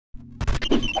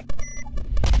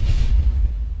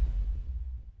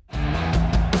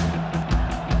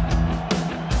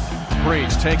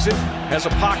Breeze takes it, has a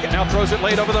pocket, now throws it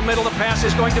late over the middle. The pass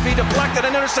is going to be deflected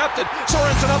and intercepted.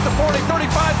 Sorensen up to 40,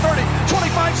 35, 30,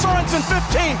 25, Sorensen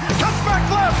 15, cuts back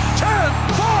left, 10,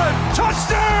 5,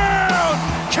 touchdown!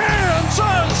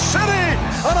 Kansas City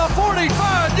on a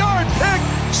 45-yard pick,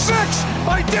 6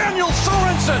 by Daniel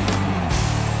Sorensen.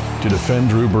 To defend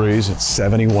Drew Brees at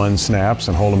 71 snaps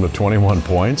and hold him to 21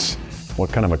 points, what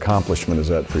kind of accomplishment is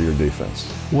that for your defense?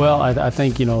 Well, I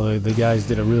think, you know, the guys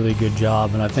did a really good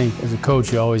job, and I think as a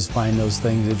coach you always find those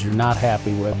things that you're not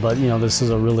happy with. But, you know, this is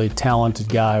a really talented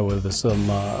guy with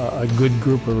a good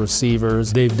group of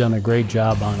receivers. They've done a great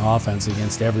job on offense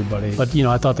against everybody. But, you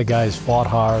know, I thought the guys fought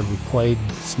hard. We played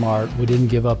smart. We didn't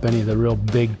give up any of the real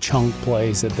big chunk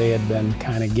plays that they had been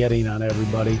kind of getting on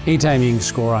everybody. Anytime you can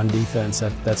score on defense,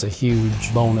 that's a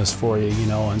huge bonus for you, you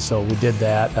know, and so we did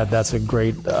that. That's a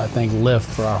great, I think, lift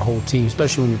for our whole team,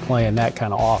 especially when you're playing that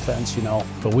kind of offense, you know.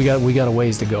 But we got a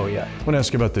ways to go yet. I want to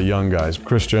ask you about the young guys.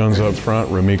 Chris Jones up front,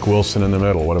 Ramik Wilson in the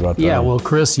middle. What about that? Yeah, well,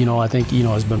 Chris, you know, I think, you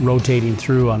know, has been rotating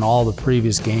through on all the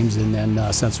previous games, and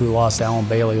then since we lost Alan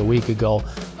Bailey a week ago,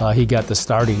 he got the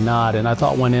starting nod, and I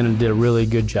thought went in and did a really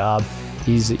good job.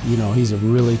 He's a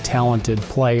really talented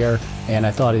player, and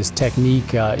I thought his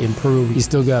technique improved. He's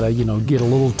still got to, you know, get a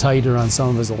little tighter on some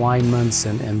of his alignments,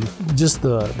 and just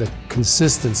the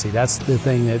consistency. That's the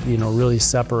thing that, you know, really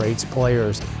separates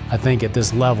players, I think, at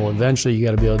this level. Eventually, you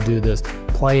got to be able to do this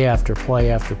play after play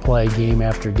after play, game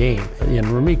after game. And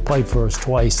Ramik played for us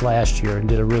twice last year and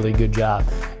did a really good job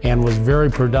and was very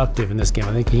productive in this game.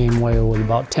 I think he came away with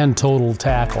about 10 total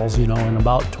tackles, you know, in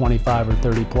about 25 or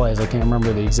 30 plays. I can't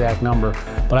remember the exact number,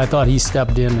 but I thought he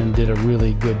stepped in and did a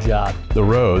really good job. The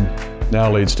road now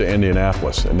leads to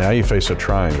Indianapolis, and now you face a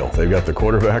triangle. They've got the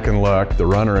quarterback in Luck, the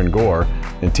runner in Gore,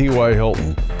 and T.Y.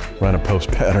 Hilton ran a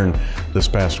post pattern this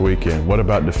past weekend. What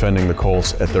about defending the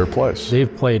Colts at their place?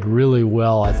 They've played really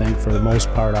well, I think, for the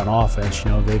most part on offense.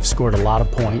 You know, they've scored a lot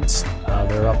of points.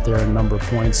 They're up there in number of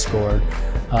points scored.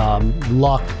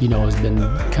 Luck, you know, has been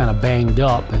kind of banged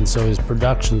up, and so his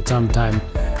production sometimes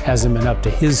hasn't been up to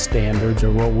his standards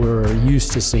or what we're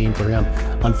used to seeing for him.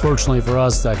 Unfortunately for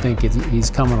us, I think he's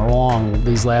coming along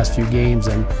these last few games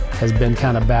and has been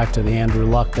kind of back to the Andrew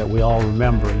Luck that we all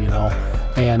remember, you know.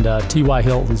 And T.Y.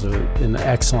 Hilton's an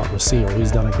excellent receiver.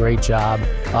 He's done a great job.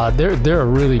 They're a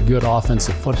really good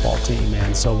offensive football team,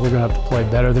 man. So we're going to have to play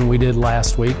better than we did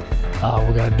last week.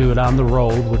 We're going to do it on the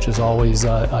road, which is always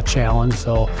a challenge.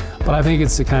 So, but I think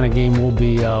it's the kind of game we'll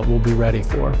be ready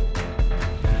for.